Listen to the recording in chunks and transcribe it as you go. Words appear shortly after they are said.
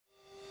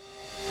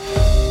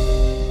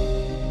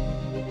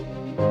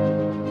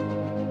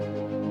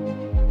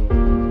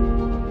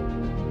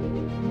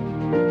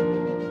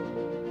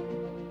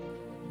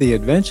The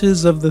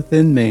Adventures of the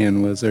Thin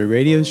Man was a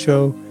radio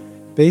show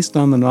based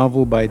on the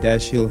novel by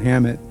Dashiell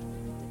Hammett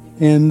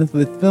and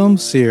the film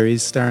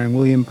series starring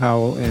William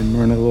Powell and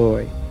Myrna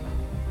Loy.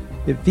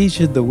 It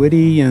featured the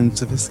witty and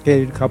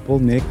sophisticated couple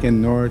Nick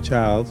and Nora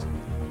Childs,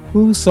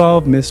 who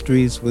solved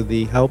mysteries with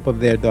the help of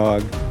their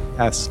dog,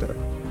 Astor.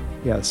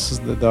 Yes,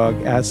 the dog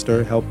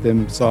Astor helped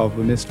them solve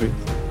the mysteries.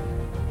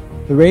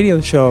 The radio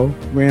show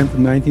ran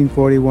from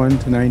 1941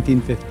 to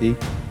 1950,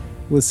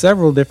 with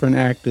several different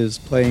actors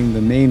playing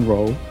the main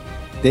role.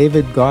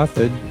 David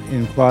Gothard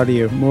and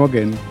Claudia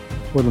Morgan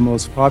were the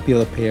most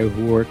popular pair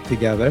who worked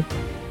together.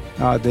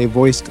 They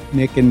voiced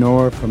Nick and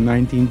Nora from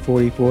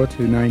 1944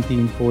 to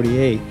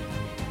 1948.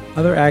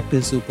 Other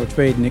actors who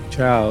portrayed Nick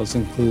Childs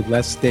include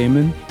Les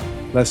Damon,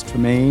 Les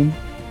Tremayne,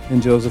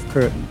 and Joseph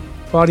Curtin.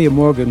 Claudia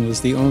Morgan was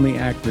the only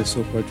actress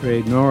who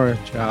portrayed Nora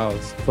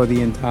Childs for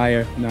the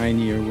entire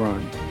 9-year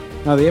run.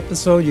 Now, the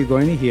episode you're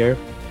going to hear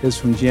is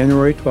from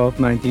January 12,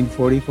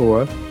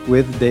 1944,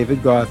 with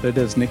David Gothard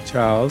as Nick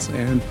Childs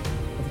and,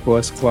 of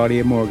course,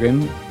 Claudia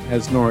Morgan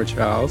as Nora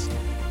Childs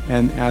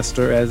and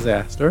Astor as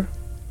Astor.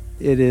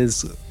 It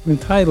is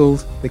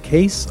entitled The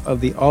Case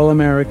of the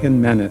All-American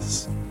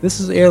Menace. This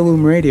is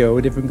Heirloom Radio,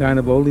 a different kind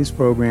of oldies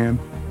program.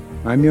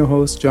 I'm your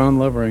host, John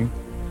Lovering,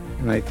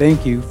 and I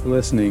thank you for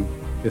listening.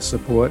 Your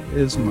support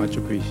is much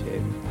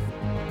appreciated.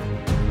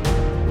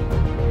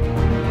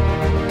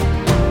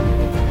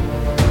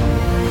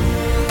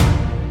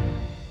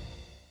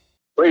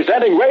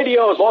 Presenting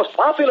radio's most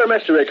popular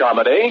mystery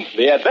comedy,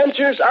 The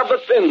Adventures of the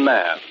Thin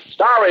Man,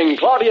 starring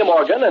Claudia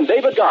Morgan and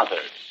David Gothard.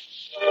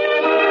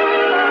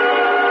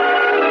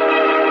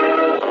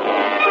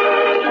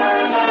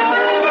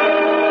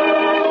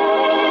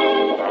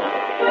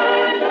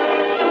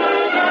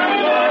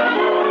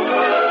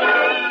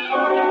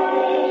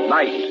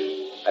 Night.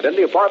 And in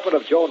the apartment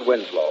of Joan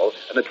Winslow,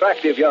 an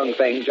attractive young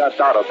thing just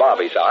out of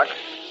bobby socks,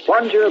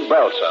 Plunger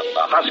Belson,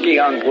 a husky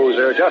young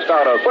cruiser just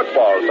out of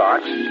football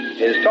socks,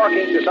 is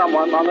talking to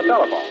someone on the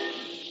telephone.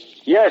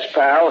 Yes,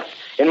 pal.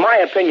 In my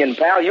opinion,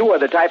 pal, you are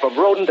the type of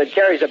rodent that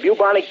carries a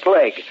bubonic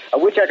plague,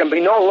 of which there can be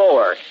no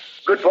lower.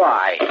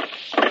 Goodbye.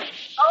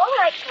 All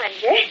right,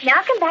 Plunger.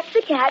 Now come back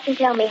to the couch and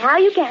tell me how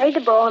you carried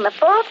the ball in the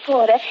fourth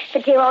quarter for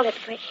dear old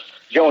Ipswich.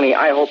 Joni,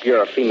 I hope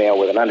you're a female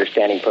with an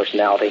understanding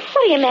personality.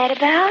 What are you mad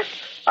about?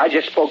 I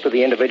just spoke to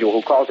the individual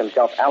who calls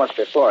himself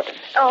Alistair Thornton.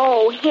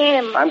 Oh,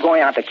 him. I'm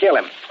going out to kill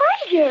him.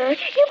 Plunger,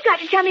 you've got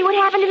to tell me what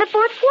happened in the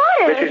fourth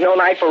quarter. This is no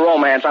night for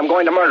romance. I'm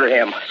going to murder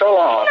him. So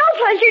long. No,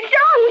 Plunger,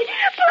 don't.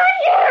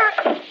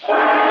 Plunger!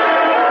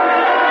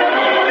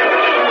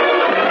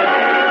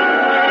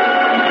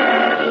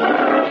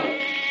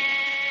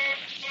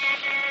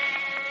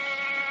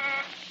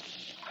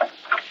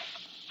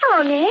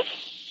 Hello, Nick.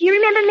 Do you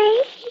remember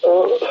me?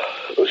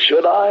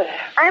 Should I?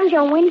 I'm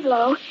Joan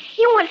Winslow.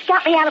 You once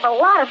got me out of a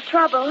lot of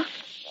trouble.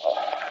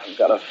 I've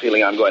got a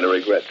feeling I'm going to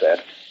regret that.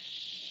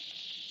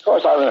 Of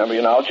course, I remember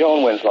you now,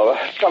 Joan Winslow.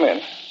 Come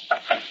in.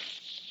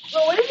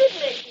 Well, what is it,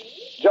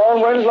 Nicky?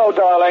 Joan Winslow,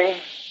 darling.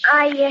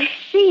 I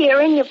see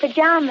you're in your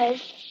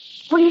pajamas.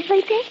 Were you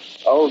sleeping?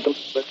 Oh, don't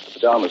let the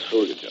pajamas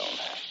fool you, Joan.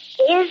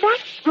 Is that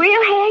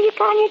real hair you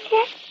got on your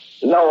chest?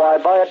 No, I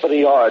buy it by the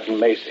yard in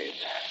Macy's.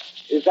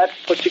 Is that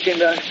what you came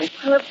to ask me?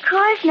 Well, of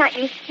course not,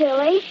 you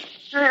silly.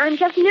 I'm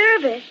just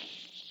nervous.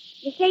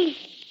 You see,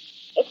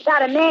 it's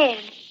about a man.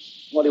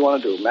 What do you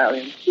want to do,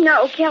 marry him?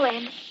 No, kill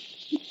him.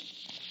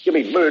 You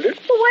mean murder?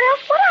 Well, what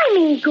else would I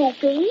mean,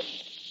 Goopy?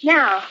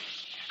 Now,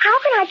 how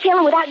can I kill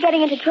him without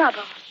getting into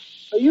trouble?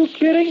 Are you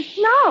kidding?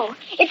 No,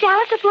 it's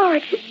Alistair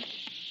Floridan.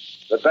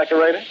 The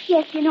decorator?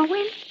 Yes, you know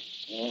him?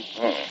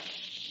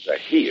 Mm-hmm. The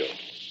heel.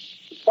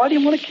 Why do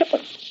you want to kill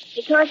him?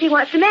 Because he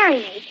wants to marry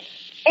me.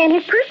 And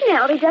his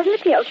personality doesn't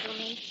appeal to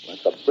me.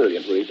 That's a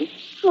brilliant reason.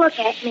 Look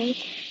at me.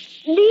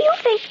 Do you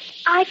think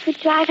I could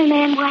drive a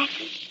man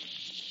wacky?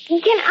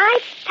 Can I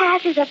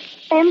pass as a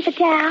femme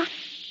fatale?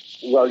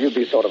 Well, you'd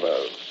be sort of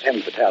a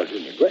femme fatale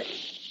junior grade.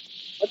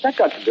 What's that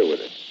got to do with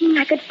it?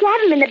 I could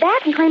stab him in the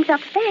back and climb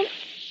self-defense.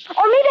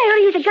 Or maybe I ought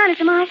to use a gun as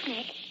a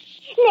arsenic.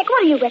 Nick,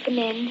 what do you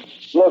recommend?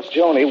 Look,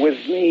 Joni,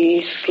 with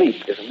me,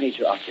 sleep is a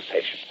major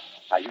occupation.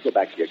 Now, you go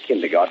back to your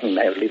kindergarten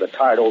and leave a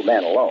tired old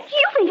man alone.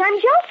 You think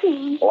I'm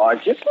joking? Oh,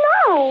 aren't you?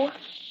 No.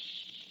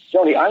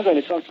 Joni, I'm going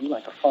to talk to you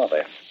like a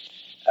father.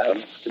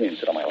 Come in and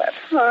sit on my lap.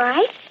 All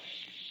right.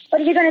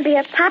 But are you going to be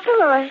a papa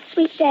or a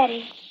sweet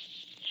daddy?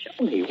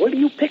 Joni, where do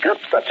you pick up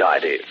such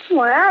ideas?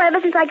 Well,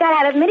 ever since I got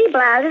out of midi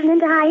blouses and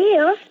into high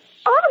heels,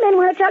 all the men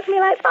want to talk to me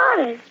like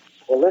fathers.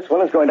 Well, this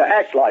one is going to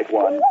act like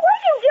one. What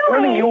are you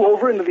doing? Turning you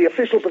over into the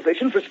official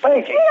position for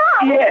spanking.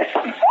 No. Yes.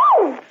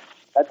 Oh.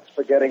 That's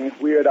for getting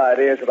weird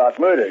ideas about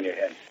murder in your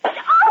head.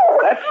 Oh.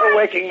 That's for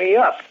waking me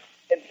up.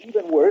 And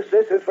even worse,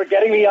 this is for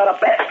getting me out of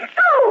bed.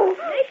 Oh.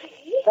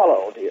 Nicky.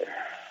 Hello, dear.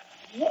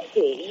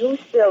 Nicky, who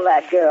spilled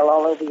that girl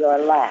all over your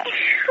lap?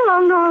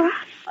 Hello, Nora.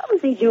 What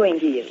was he doing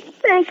to you?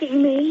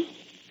 Thanking me.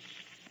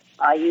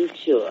 Are you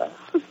sure?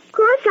 Of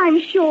course I'm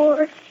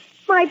sure.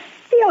 My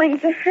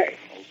feelings are hurt.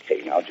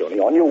 Okay, now, Joni,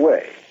 on your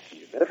way.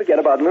 You better forget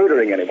about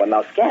murdering anyone.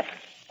 Now, scat.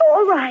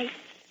 All right.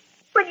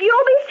 But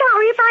you'll be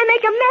sorry if I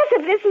make a mess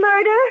of this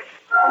murder.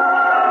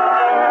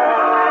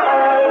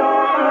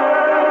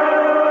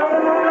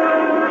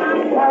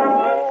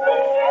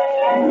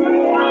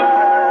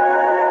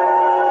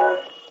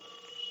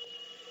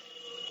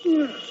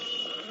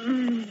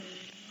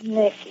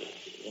 Nicky,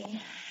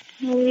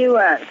 will you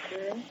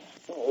answer?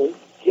 Oh,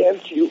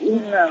 can't you?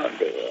 No,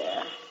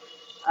 dear.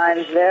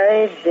 I'm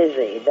very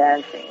busy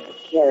dancing with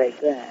Cary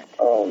Grant.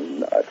 Oh,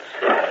 nuts.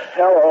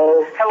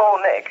 Hello. Hello,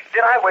 Nick.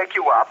 Did I wake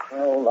you up?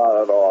 Oh,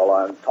 not at all.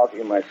 I'm talking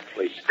in my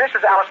sleep. This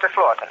is Alistair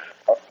Florton.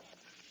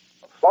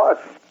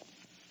 What?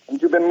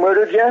 Haven't you been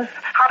murdered yet?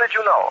 How did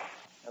you know?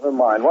 Never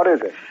mind. What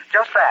is it?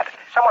 Just that.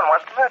 Someone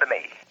wants to murder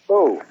me.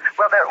 Who?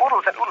 Well, there are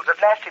oodles and oodles of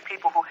nasty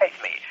people who hate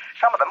me.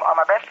 Some of them are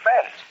my best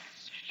friends.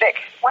 Nick,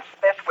 what's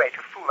the best way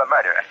to fool a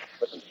murderer?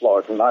 Listen,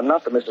 Florton, I'm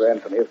not the Mr.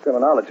 Anthony of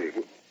criminology.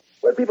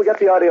 Where do people get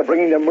the idea of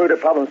bringing their murder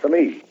problems to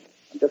me?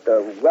 I'm just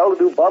a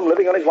well-to-do bum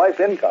living on his wife's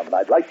income, and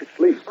I'd like to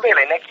sleep.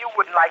 Really, Nick, you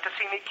wouldn't like to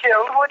see me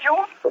killed, would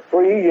you? For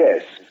free,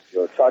 yes. If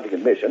you're charging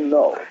admission,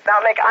 no. Now,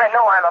 Nick, I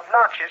know I'm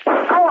obnoxious.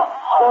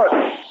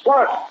 Florton!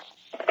 Florton!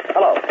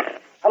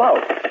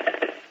 Hello!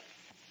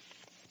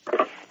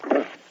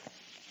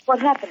 What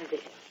happened, dear?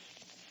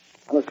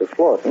 Mr.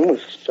 Florton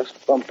was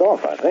just bumped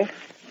off, I think.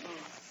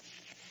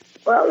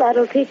 Well,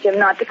 that'll teach him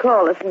not to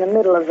call us in the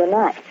middle of the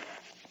night.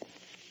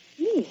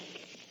 Nick,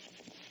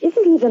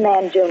 isn't he the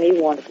man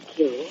Joni wanted to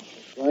kill?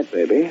 That's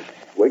right, baby.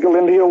 Wiggle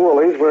into your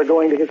woolies. We're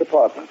going to his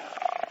apartment.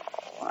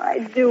 Oh, I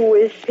do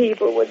wish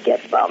people would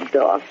get bumped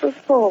off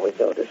before we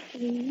go to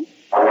sleep.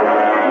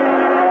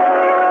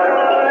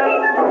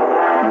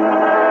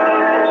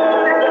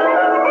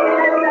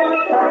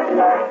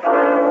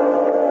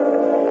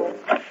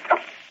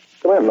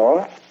 Come in,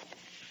 Nora.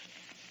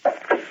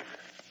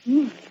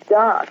 It's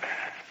dark.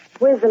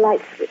 Where's the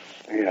light switch?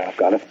 Yeah, I've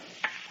got it.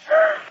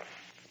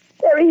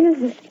 There he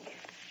is, Nick.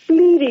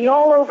 Bleeding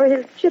all over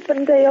his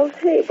Chippendale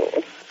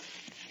table.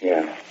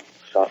 Yeah,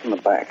 shot in the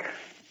back.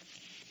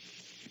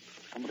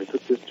 Somebody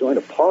took this joint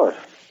apart.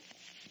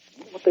 I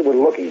wonder what they were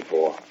looking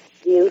for.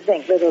 Do you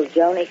think little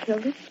Joni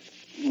killed him?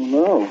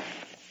 No.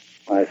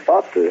 I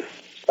thought the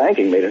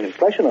spanking made an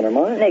impression on her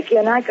mind. Nick,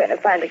 you're not going to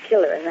find a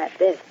killer in that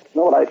desk.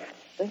 No, but I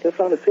think I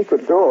found a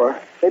secret door.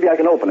 Maybe I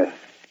can open it.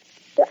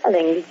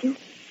 Darling, did you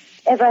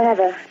ever have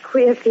a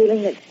queer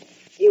feeling that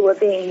you were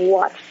being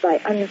watched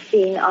by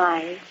unseen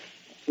eyes?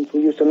 Since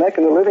we used to neck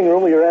in the living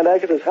room of your Aunt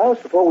Agatha's house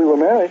before we were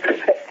married.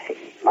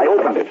 I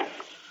opened it.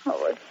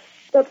 Oh,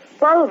 the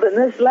bulb in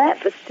this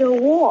lamp is still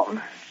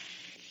warm.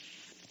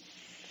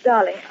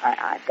 Darling,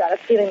 I've got a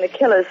feeling the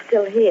killer's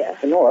still here.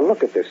 Hey, Nora,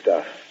 look at this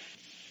stuff.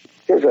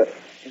 Here's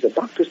a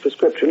doctor's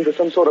prescription for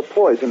some sort of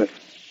poison.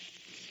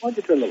 Why'd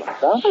you turn the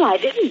lights out? Well, I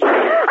didn't.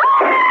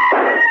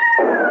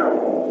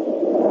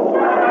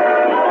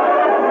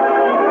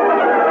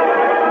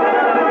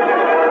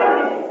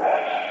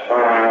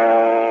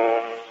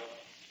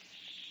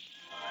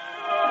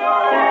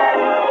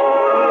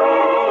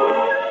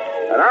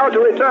 And now to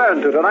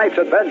return to tonight's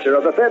adventure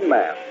of the Thin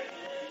Man.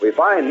 We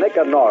find Nick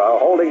and Nora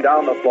holding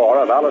down the floor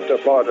of Alistair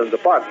Floriton's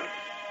apartment.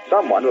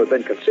 Someone who had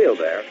been concealed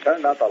there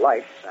turned out the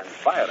lights and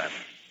fired at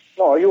him.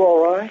 Nora, are you all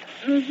right?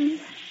 Mm-hmm.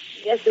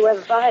 Guess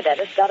whoever fired at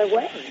us got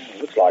away.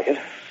 Looks like it.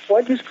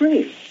 Why'd you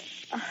scream?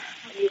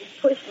 You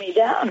pushed me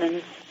down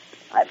and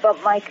I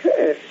bumped my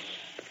curves.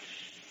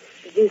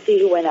 Did you see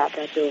who went out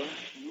that door?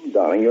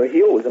 Darling, your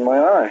heel was in my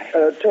eye.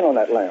 Turn on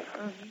that lamp.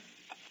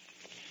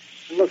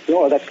 Mm-hmm. Look,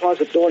 Nora, that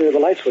closet door near the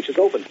light switch is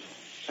open.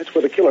 That's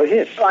where the killer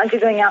hid. Well, aren't you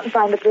going out and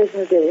find the person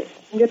who did it?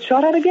 And get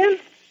shot at again?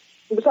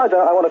 Besides,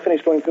 I want to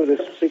finish going through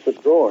this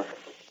secret drawer.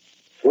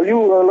 Will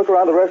you look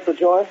around the rest of the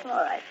joint? All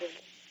right.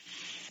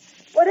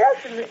 What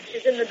else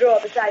is in the drawer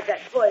besides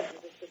that poison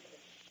prescription?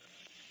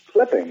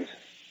 Clippings.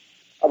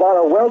 About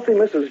a wealthy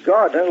Mrs.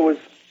 Gardner who was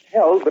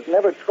held but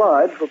never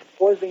tried for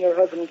poisoning her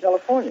husband in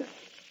California.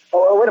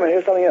 Oh, wait a minute.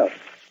 Here's something else.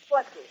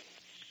 What's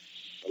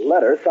it? A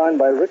letter signed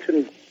by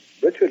Richard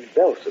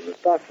Belson, the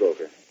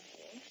stockbroker.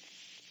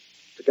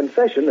 It's a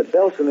confession that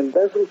Belson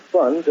embezzled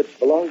funds that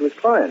belonged to his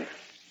clients.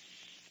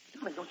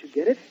 Darling, don't you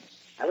get it?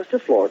 Alistair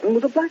Floriton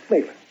was a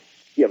blackmailer.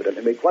 He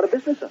evidently made quite a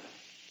business of it.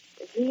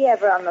 Was he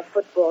ever on the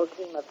football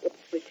team of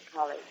Ipswich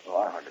College? Oh,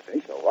 I hardly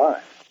think so.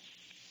 Why?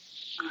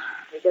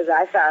 Because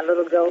I found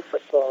little girl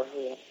football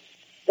here.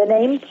 The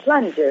name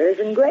Plunger is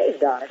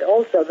engraved on it.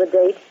 Also the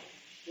date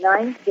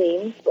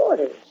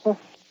 1940. Huh.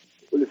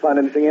 Will you find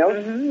anything else?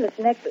 Mm-hmm. This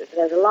necklace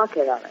has a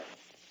locket on it.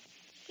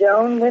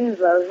 Joan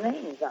Winslow's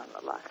name's on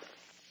the locket.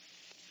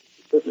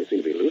 You certainly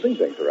seem to be losing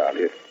things around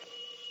here.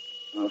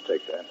 I'll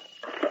take that.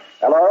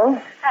 Hello?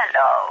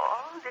 Hello,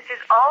 this is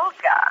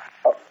Olga.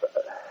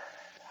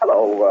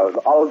 Hello,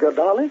 Olga,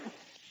 darling.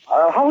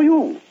 How are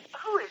you?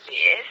 Who is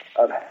this?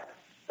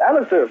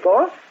 Alistair, of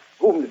course.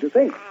 Whom did you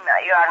think? No,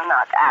 you are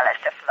not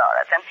Alistair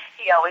Floriton.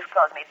 He always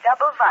calls me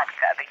double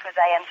vodka because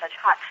I am such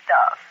hot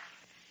stuff.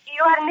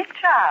 You are Nick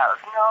Charles,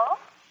 no?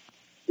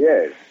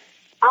 Yes.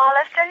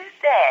 Alistair is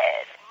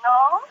dead,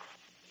 no?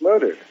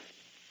 Murdered.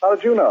 How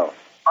did you know?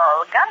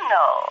 Olga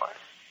knows.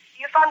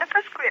 You found a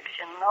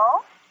prescription,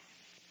 no?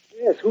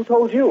 Yes, who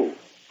told you?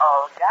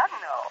 Olga,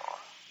 no.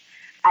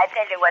 I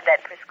tell you what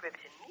that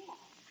prescription means.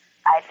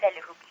 I tell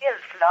you who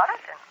killed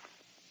Florian.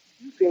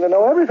 You seem to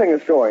know everything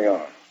that's going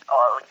on.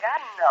 Olga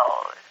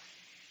knows.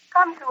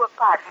 Come to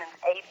apartment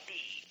AB,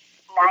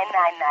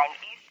 999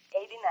 East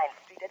 89th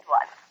Street at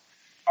once,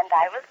 and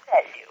I will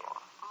tell you.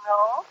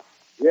 No?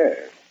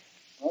 Yes,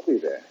 I'll be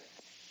there.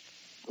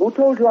 Who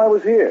told you I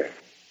was here?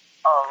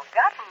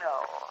 Olga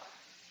knows.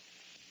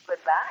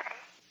 Goodbye.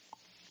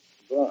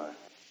 Goodbye.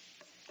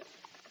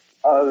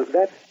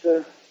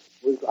 That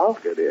was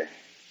Olga, dear.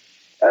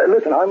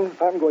 Listen,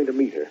 I'm going to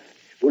meet her.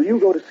 Will you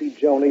go to see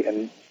Joni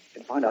and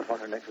find out what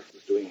her necklace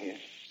was doing here?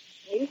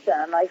 You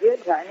sound like you're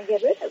trying to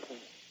get rid of him.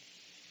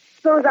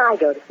 Suppose I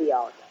go to see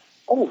Olga.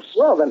 Oh,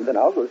 well, then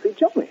I'll go to see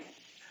Joni.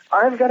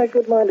 I've got a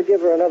good mind to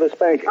give her another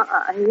spanking.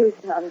 You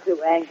sound too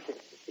anxious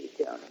to see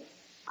Joni.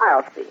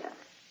 I'll see her.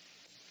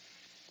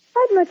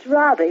 I'd much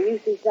rather you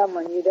see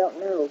someone you don't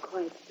know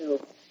quite so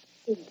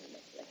intimately.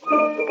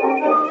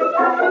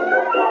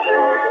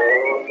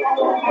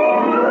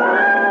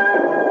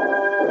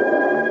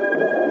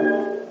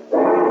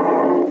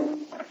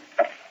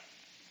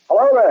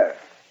 Hello there.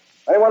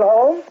 Anyone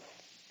home?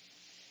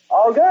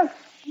 Olga?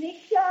 Nick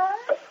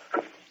Charles?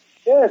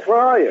 Yes, where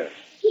are you?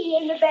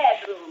 Here in the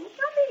bedroom.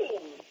 Come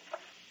in.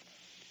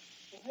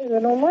 Hey, there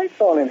are no lights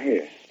on in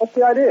here. What's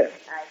the idea?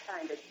 I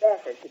find it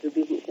better to do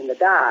business in the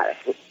dark.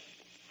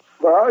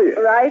 Where are you?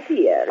 Right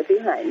here,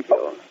 behind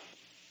you.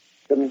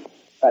 Couldn't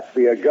that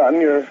be a gun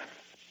you're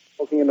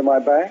poking into my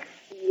back?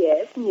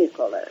 Yes,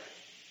 Nicholas.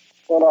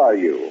 What are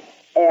you?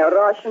 A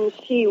Russian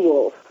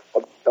she-wolf.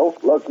 Well,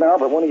 don't look now,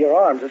 but one of your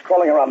arms is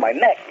crawling around my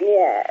neck.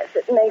 Yes,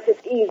 it makes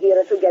it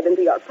easier to get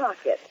into your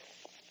pocket.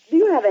 Do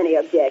you have any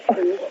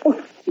objections?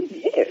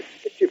 Yes.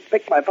 Did you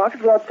pick my pocket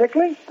without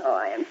tickling? Oh,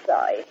 I am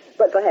sorry.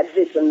 But perhaps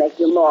this will make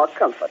you more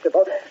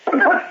comfortable.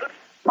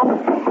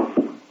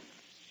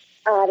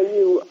 Are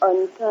you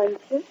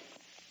unconscious?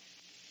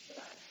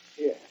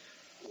 Yes.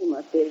 You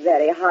must be a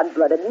very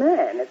hot-blooded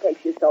man. It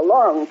takes you so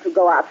long to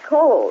go out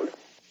cold.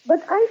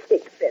 But I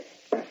fix it.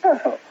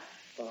 Oh.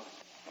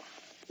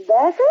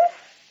 Better?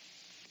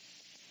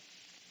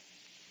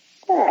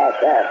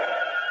 Better.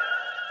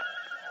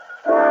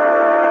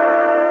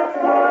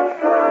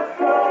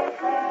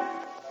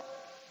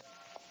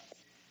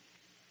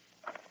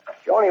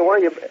 Joni, where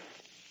you been?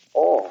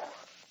 Oh,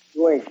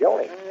 you ain't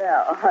Joni.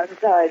 No, I'm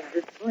sorry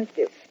to disappoint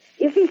you.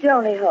 You see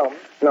Joni home?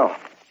 No.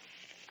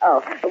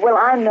 Oh, well,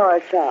 I'm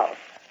Nora Charles.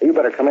 You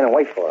better come in and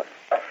wait for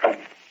us.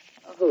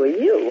 Who are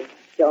you?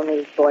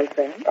 Joni's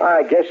boyfriend?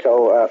 I guess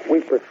so.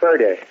 We prefer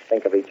to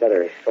think of each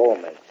other as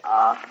soulmates.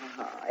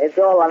 It's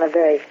all on a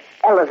very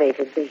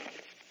elevated basis.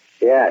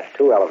 Yeah, it's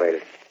too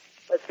elevated.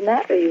 What's the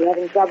matter? Are you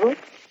having trouble?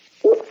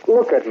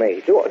 Look at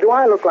me. Do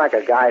I look like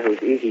a guy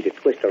who's easy to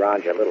twist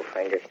around your little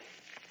finger?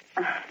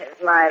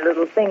 If my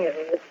little finger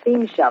in a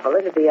steam shovel,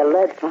 it'd be a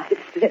lead pipe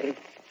spin.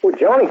 Well,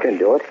 Joni can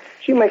do it.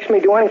 She makes me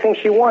do anything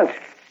she wants.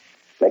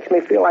 Makes me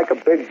feel like a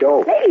big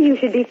dope. Maybe you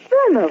should be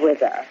firmer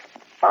with her.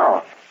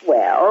 Oh.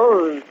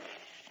 Well,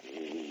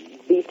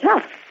 be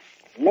tough.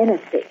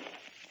 Menacing.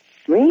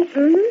 Me?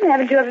 Mm-hmm.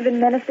 Haven't you ever been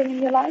menacing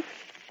in your life?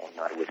 Oh,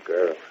 not with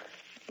girls.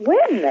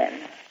 When, then?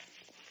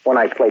 When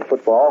I played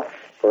football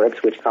for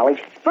Ipswich College.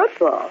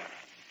 Football.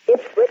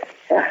 Ipswich?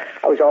 Yeah,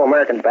 I was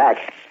All-American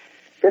back.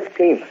 5th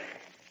team.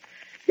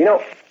 You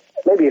know,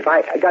 maybe if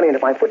I got into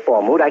my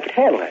football mood, I could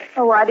handle it.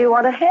 Oh, why do you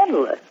want to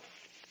handle it?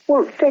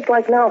 Well, take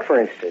like now, for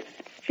instance.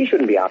 She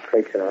shouldn't be out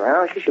traipsing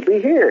around. She should be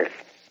here.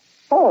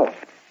 Home.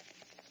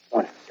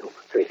 1, 2,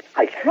 3.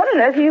 What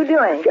on earth are you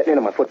doing? Getting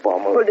into my football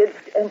mood.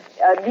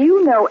 Well, do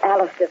you know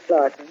Alistair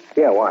Florian?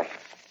 Yeah, why?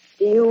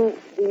 Do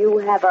you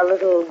have a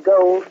little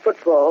gold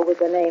football with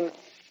the name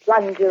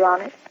Plunger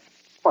on it?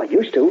 Well, I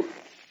used to.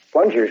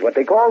 Plunger's what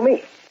they call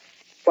me.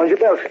 Plunger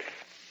Belson.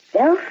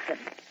 Belson?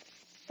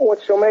 Oh,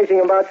 what's so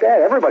amazing about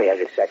that? Everybody has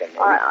a second name.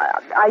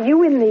 Are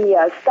you in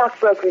the stock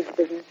brokerage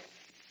business?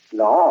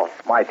 No,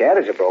 my dad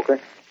is a broker.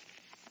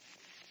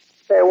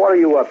 Say, what are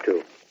you up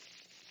to?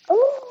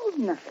 Oh,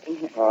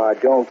 nothing. Oh,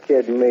 don't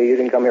kid me. You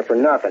didn't come here for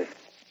nothing.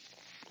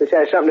 This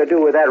has something to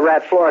do with that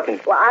rat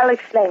Florton. Well, I'll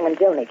explain when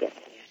Joni gets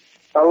here.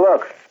 Now,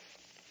 look.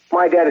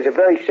 My dad is a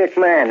very sick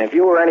man. If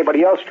you or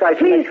anybody else tries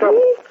to make trouble...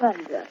 Please,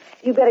 Plunger.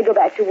 You better go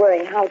back to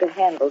worrying how to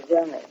handle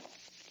Joni.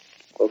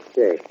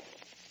 Okay.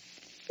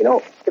 You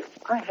know, if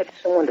I had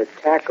someone to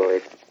tackle,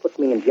 it put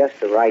me in just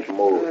the right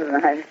mood.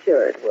 I'm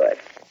sure it would.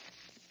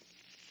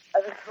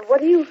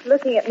 What are you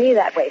looking at me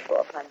that way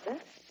for, Plunger?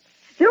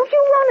 Don't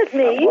you run at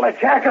me? I want to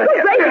tackle Oh,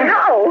 you. great,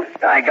 no.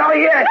 I go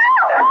yet.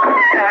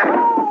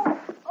 No!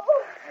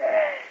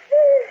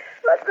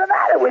 What's the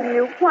matter with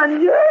you,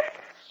 Plunger?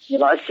 You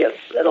lost your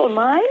little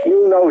mind?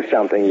 You know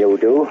something, you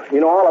do. You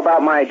know all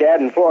about my dad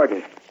and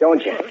Florton,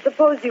 don't you?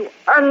 Suppose you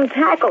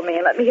untackle me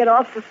and let me get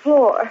off the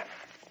floor.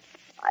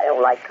 I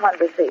don't like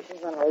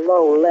conversations on a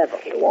low level.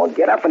 You won't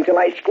get up until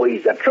I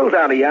squeeze the truth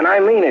out of you, and I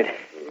mean it.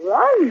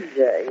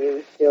 Plunger,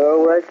 you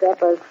sure worked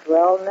up a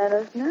swell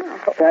menace now.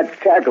 That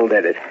tackle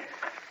did it.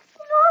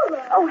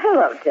 Nora. Oh,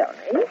 hello,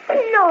 Joni.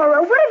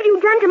 Nora, what have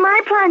you done to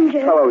my plunger?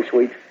 Hello,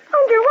 sweet.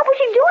 Plunger, what was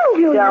he doing to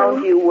you?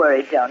 Don't you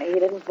worry, Tony. He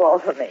didn't fall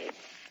for me.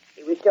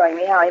 He was showing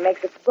me how he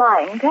makes a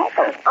flying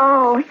tackle.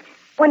 Oh,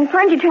 when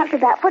Plunger talks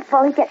about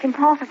football, he gets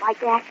impulsive like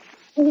that.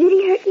 Did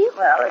he hurt you?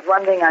 Well, there's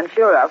one thing I'm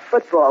sure of.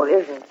 Football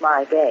isn't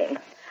my game.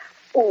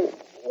 Oh.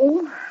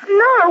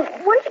 No,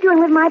 what are you doing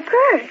with my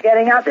purse?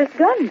 Getting out this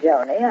gun,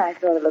 Joni. I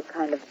thought it looked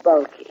kind of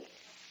bulky.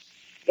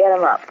 Get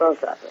 'em up,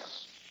 both of you.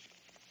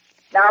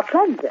 Now,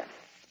 Plunger,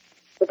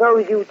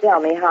 suppose you tell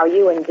me how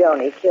you and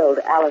Joni killed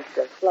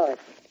Alistair Florence.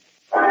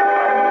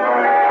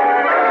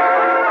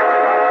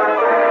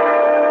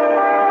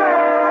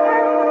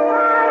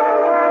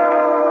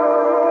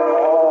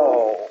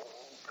 Oh,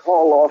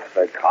 call off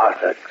the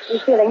Cossacks. You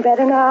feeling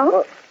better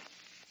now?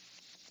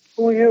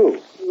 Who are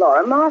you?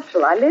 Laura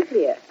Marshall. I live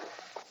here.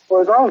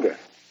 Where's Olga?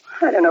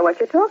 I don't know what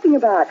you're talking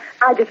about.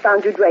 I just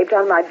found you draped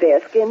on my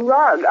bearskin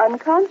rug,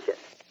 unconscious.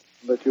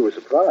 But you were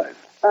surprised.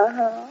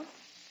 Uh-huh.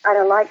 I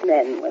don't like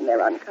men when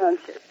they're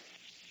unconscious.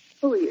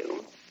 Who are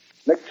you?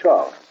 Nick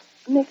Charles.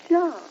 Nick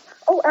Charles.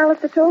 Oh,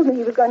 Alistair told me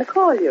he was going to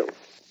call you.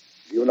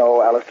 You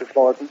know Alistair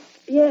Florence?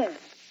 Yes.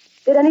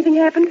 Did anything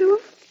happen to him?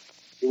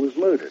 He was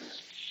murdered.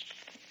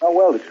 How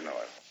well did you know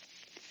him?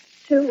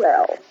 Too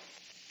well.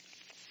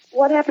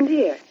 What happened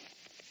here?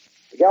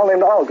 A gal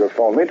named Olga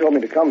phoned me, told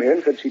me to come here,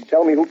 and said she'd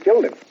tell me who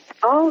killed him.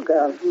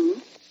 Olga,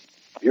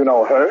 You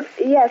know her?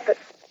 Yes, but...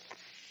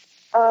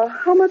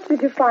 how much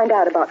did you find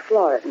out about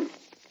Florence?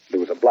 He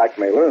was a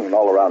blackmailer and an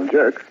all-around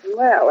jerk.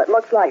 Well, it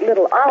looks like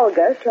little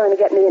Olga's trying to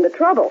get me into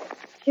trouble.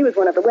 She was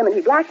one of the women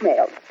he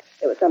blackmailed.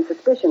 There was some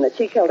suspicion that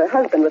she killed her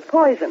husband with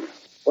poison.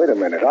 Wait a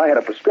minute. I had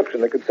a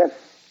prescription that could send...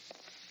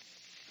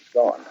 It's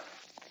gone.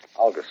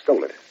 Olga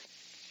stole it.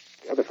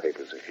 The other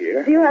papers are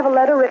here. Do you have a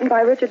letter written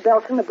by Richard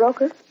Belson, the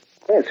broker?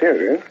 Yes, here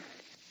it is.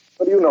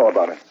 What do you know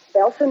about it?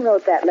 Belson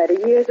wrote that letter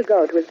years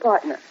ago to his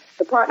partner.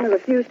 The partner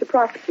refused to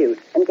prosecute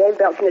and gave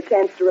Belson a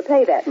chance to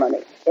repay that money.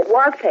 It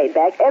was paid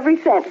back every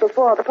cent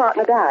before the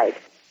partner died.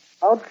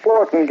 How'd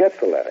Florton get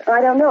the letter?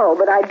 I don't know,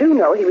 but I do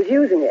know he was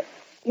using it.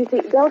 You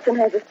see, Belson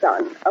has a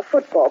son, a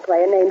football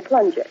player named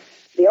Plunger.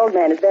 The old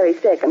man is very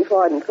sick, and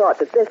Florton thought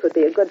that this would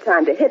be a good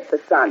time to hit the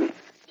son.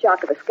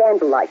 Shock of a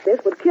scandal like this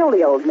would kill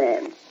the old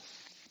man.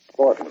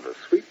 Florton was a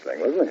sweet thing,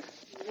 wasn't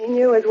he? He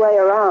knew his way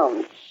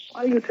around.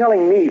 Why are you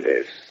telling me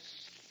this?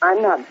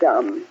 I'm not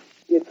dumb.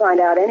 You'd find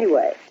out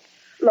anyway.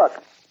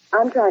 Look,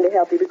 I'm trying to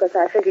help you because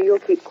I figure you'll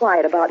keep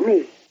quiet about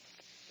me.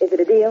 Is it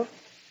a deal?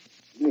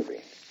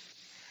 Maybe.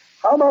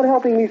 How about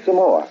helping me some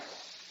more?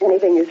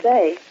 Anything you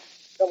say.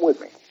 Come with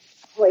me.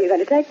 Where are you going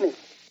to take me?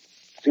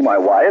 See my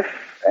wife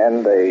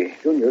and a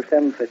junior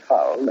femme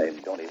fatale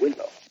named Tony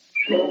Winslow.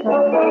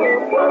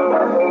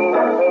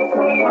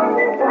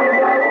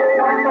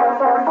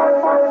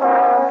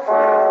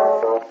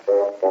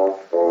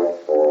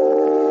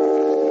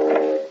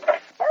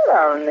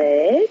 Hello,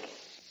 Nick.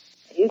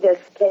 You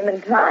just came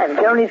in time.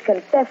 Joni's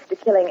confessed to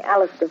killing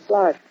Alistair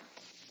Florence.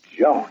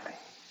 Joni,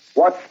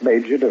 what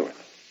made you do it?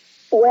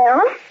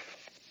 Well,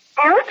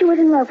 Alistair was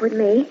in love with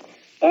me,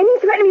 and he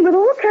threatened me with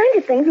all kinds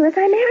of things unless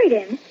I married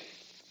him.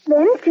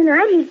 Then,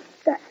 tonight, he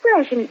got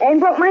fresh and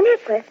broke my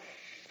necklace.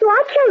 So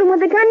I killed him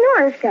with the gun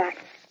Nora's got.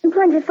 And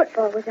Plunger's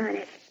football was on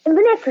it. And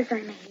the necklace,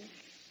 I mean.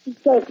 He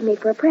gave it to me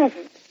for a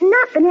present.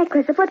 Not the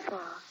necklace, the football.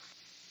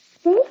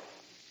 See?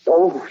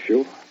 Oh,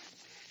 sure.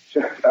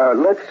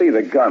 Let's see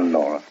the gun,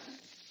 Nora.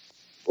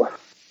 Well,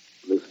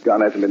 this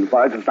gun hasn't been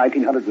fired since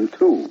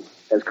 1902.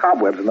 There's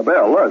cobwebs in the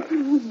barrel, look.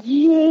 Oh,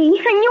 gee,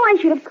 I knew I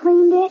should have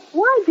cleaned it.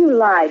 Why'd you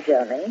lie,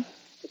 Joni?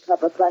 To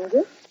cover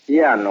Plunger?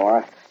 Yeah,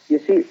 Nora. You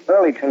see,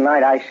 early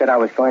tonight I said I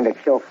was going to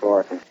kill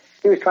Florton.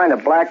 He was trying to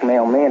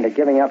blackmail me into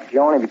giving up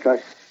Joni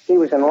because he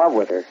was in love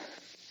with her.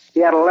 He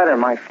had a letter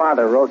my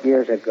father wrote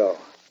years ago.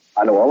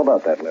 I know all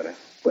about that letter.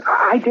 But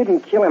I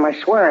didn't kill him. I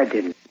swear I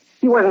didn't.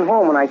 He wasn't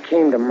home when I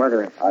came to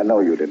murder him. I know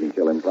you didn't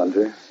kill him,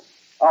 Plunger.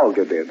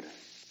 Olga did.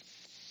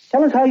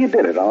 Tell us how you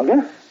did it,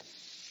 Olga.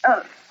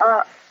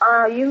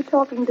 Are you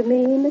talking to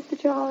me, Mr.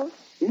 Charles?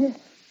 Yeah.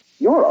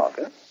 You're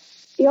Olga.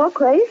 You're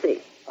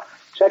crazy.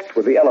 Checked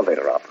with the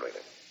elevator operator.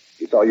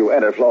 He saw you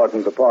enter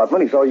Florton's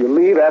apartment. He saw you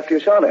leave after you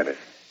shot at it.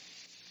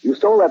 You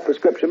stole that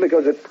prescription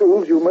because it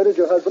proves you murdered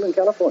your husband in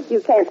California.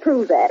 You can't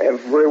prove that.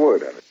 Every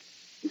word of it.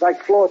 In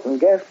fact, Florton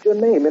gasped your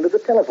name into the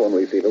telephone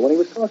receiver when he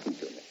was talking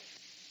to me.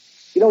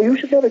 You know, you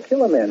should never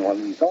kill a man when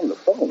he's on the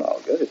phone,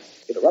 Olga. It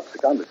interrupts the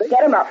conversation.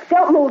 Get him up.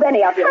 Don't move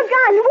any of you. A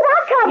gun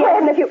without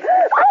covering. Yes, if you...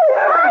 Oh,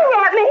 he's flying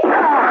at me.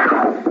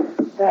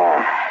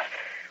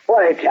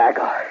 What a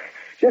tackle.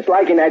 Just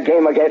like in that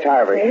game against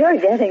Harvard. You're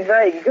getting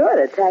very good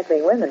at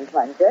tackling women,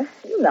 Plunger.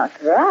 You knocked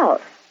her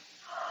out.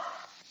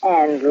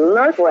 And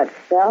look what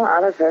fell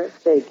out of her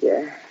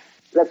figure.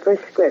 The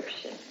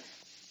prescription.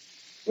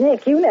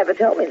 Nick, you never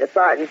told me the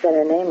sergeant said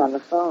her name on the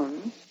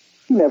phone.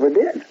 He never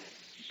did.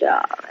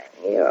 Darling,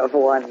 you're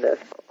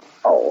wonderful.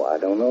 Oh, I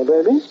don't know,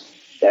 baby.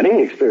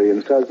 Any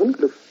experienced husband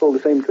could have pulled the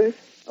same trick.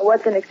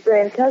 What's an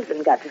experienced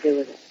husband got to do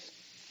with it?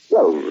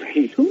 Well,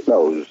 he too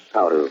knows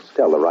how to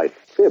tell the right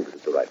fibs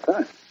at the right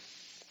time.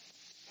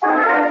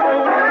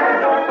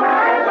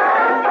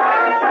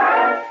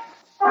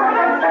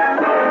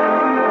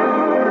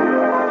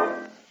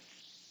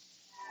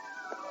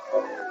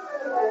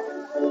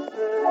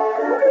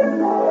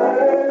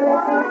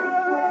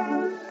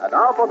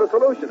 the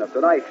solution of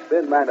tonight's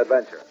Thin Man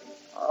adventure.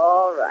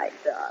 All right,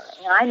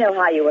 darling. I know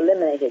how you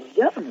eliminated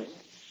Johnny,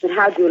 but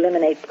how'd you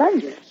eliminate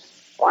Plunger?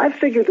 Well, I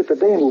figured that the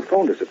dame who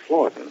phoned us at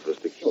Floridan's was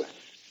the killer.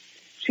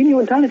 She knew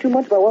entirely too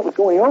much about what was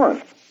going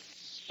on.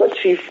 But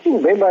she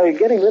fooled me by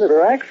getting rid of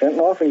her accent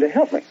and offering to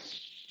help me.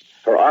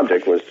 Her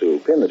object was to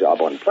pin the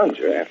job on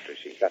Plunger after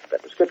she got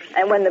that prescription.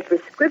 And when the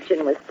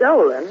prescription was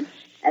stolen,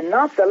 and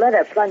not the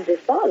letter Plunger's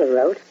father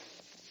wrote,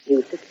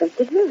 you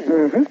suspected her.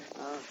 Mm-hmm.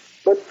 Oh.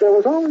 But there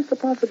was always the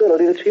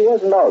possibility that she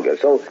wasn't Olga,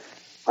 so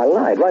I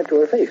lied right to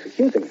her face,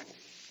 accusing her.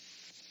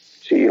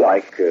 She,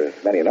 like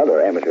many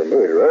another amateur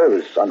murderer,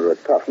 was under a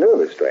tough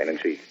nervous strain, and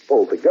she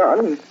pulled the gun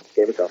and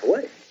gave herself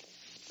away.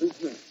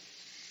 Mm-hmm.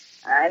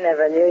 I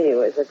never knew you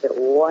were such a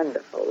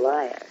wonderful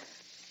liar.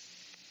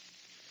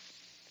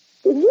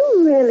 Did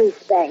you really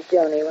spank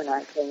Joni when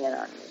I came in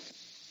on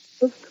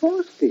you? Of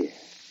course, dear.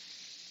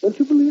 Don't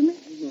you believe me?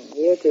 Mm-hmm.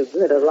 You're too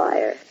good a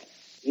liar.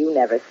 You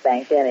never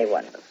spanked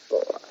anyone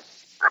before.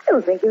 I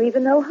don't think you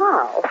even know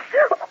how.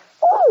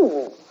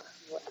 Oh!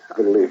 Well.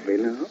 Believe me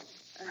now?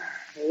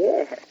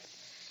 Yes,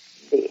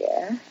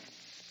 dear.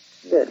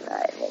 Good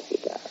night, Nicky,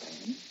 darling.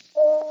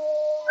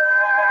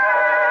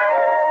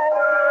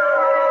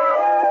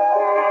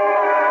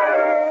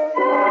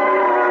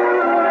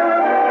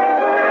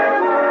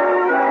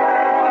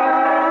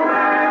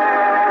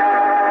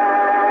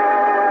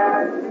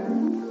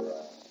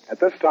 At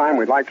this time,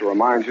 we'd like to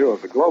remind you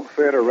of the Globe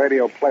Theater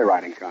Radio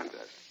Playwriting Contest.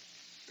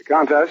 The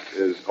contest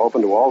is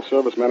open to all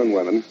servicemen and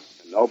women,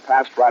 and no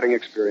past writing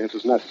experience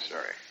is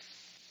necessary.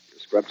 Your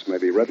scripts may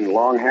be written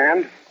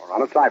longhand or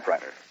on a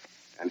typewriter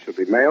and should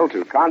be mailed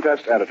to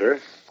Contest Editor,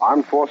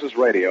 Armed Forces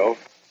Radio,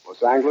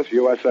 Los Angeles,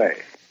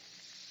 USA.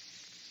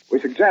 We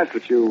suggest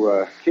that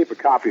you keep a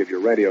copy of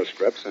your radio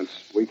script since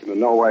we can in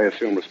no way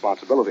assume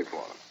responsibility for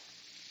them.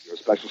 Your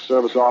special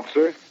service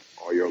officer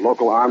or your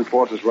local Armed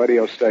Forces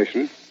radio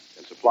station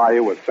can supply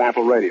you with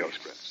sample radio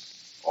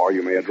scripts. Or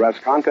you may address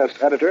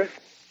Contest Editor,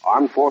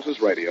 Armed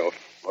Forces Radio,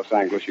 Los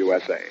Angeles,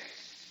 USA.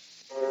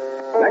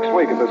 Next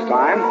week at this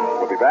time,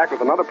 we'll be back with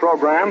another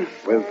program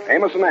with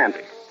Amos and Andy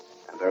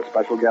and their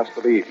special guest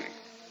for the evening.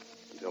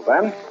 Until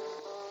then,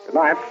 good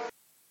night.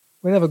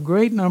 We have a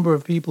great number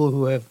of people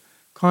who have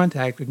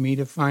contacted me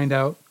to find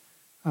out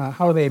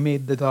how they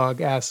made the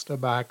dog Asta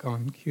back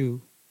on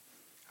cue.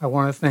 I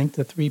want to thank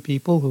the 3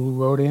 people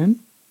who wrote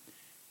in,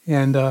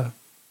 and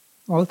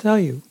I'll tell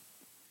you,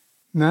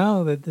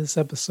 now that this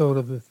episode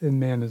of The Thin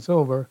Man is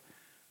over,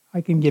 I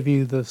can give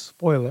you the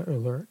spoiler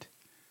alert.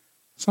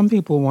 Some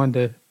people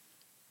wonder,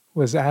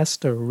 was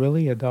Asta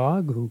really a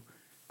dog who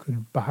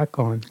could bark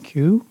on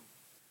cue?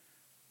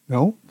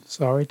 No,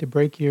 sorry to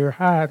break your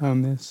heart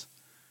on this.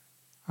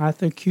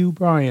 Arthur Q.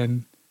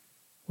 Bryan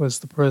was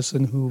the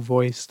person who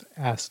voiced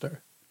Asta.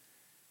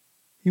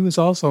 He was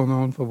also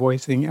known for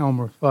voicing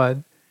Elmer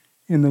Fudd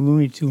in the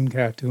Looney Tune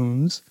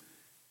cartoons,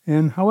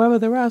 and however,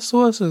 there are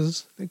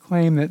sources that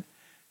claim that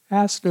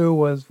Asta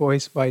was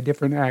voiced by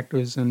different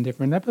actors in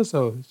different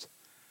episodes,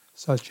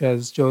 such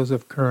as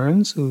Joseph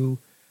Kearns, who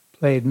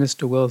played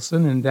Mr.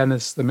 Wilson in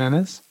Dennis the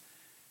Menace,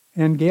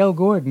 and Gail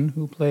Gordon,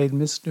 who played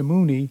Mr.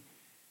 Mooney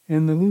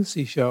in The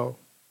Lucy Show.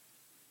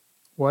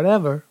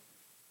 Whatever,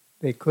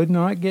 they could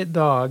not get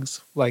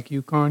dogs like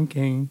Yukon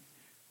King,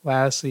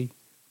 Lassie,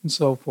 and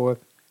so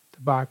forth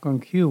to bark on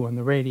cue on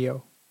the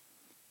radio.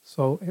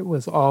 So it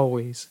was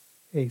always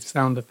a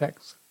sound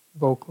effects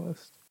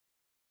vocalist.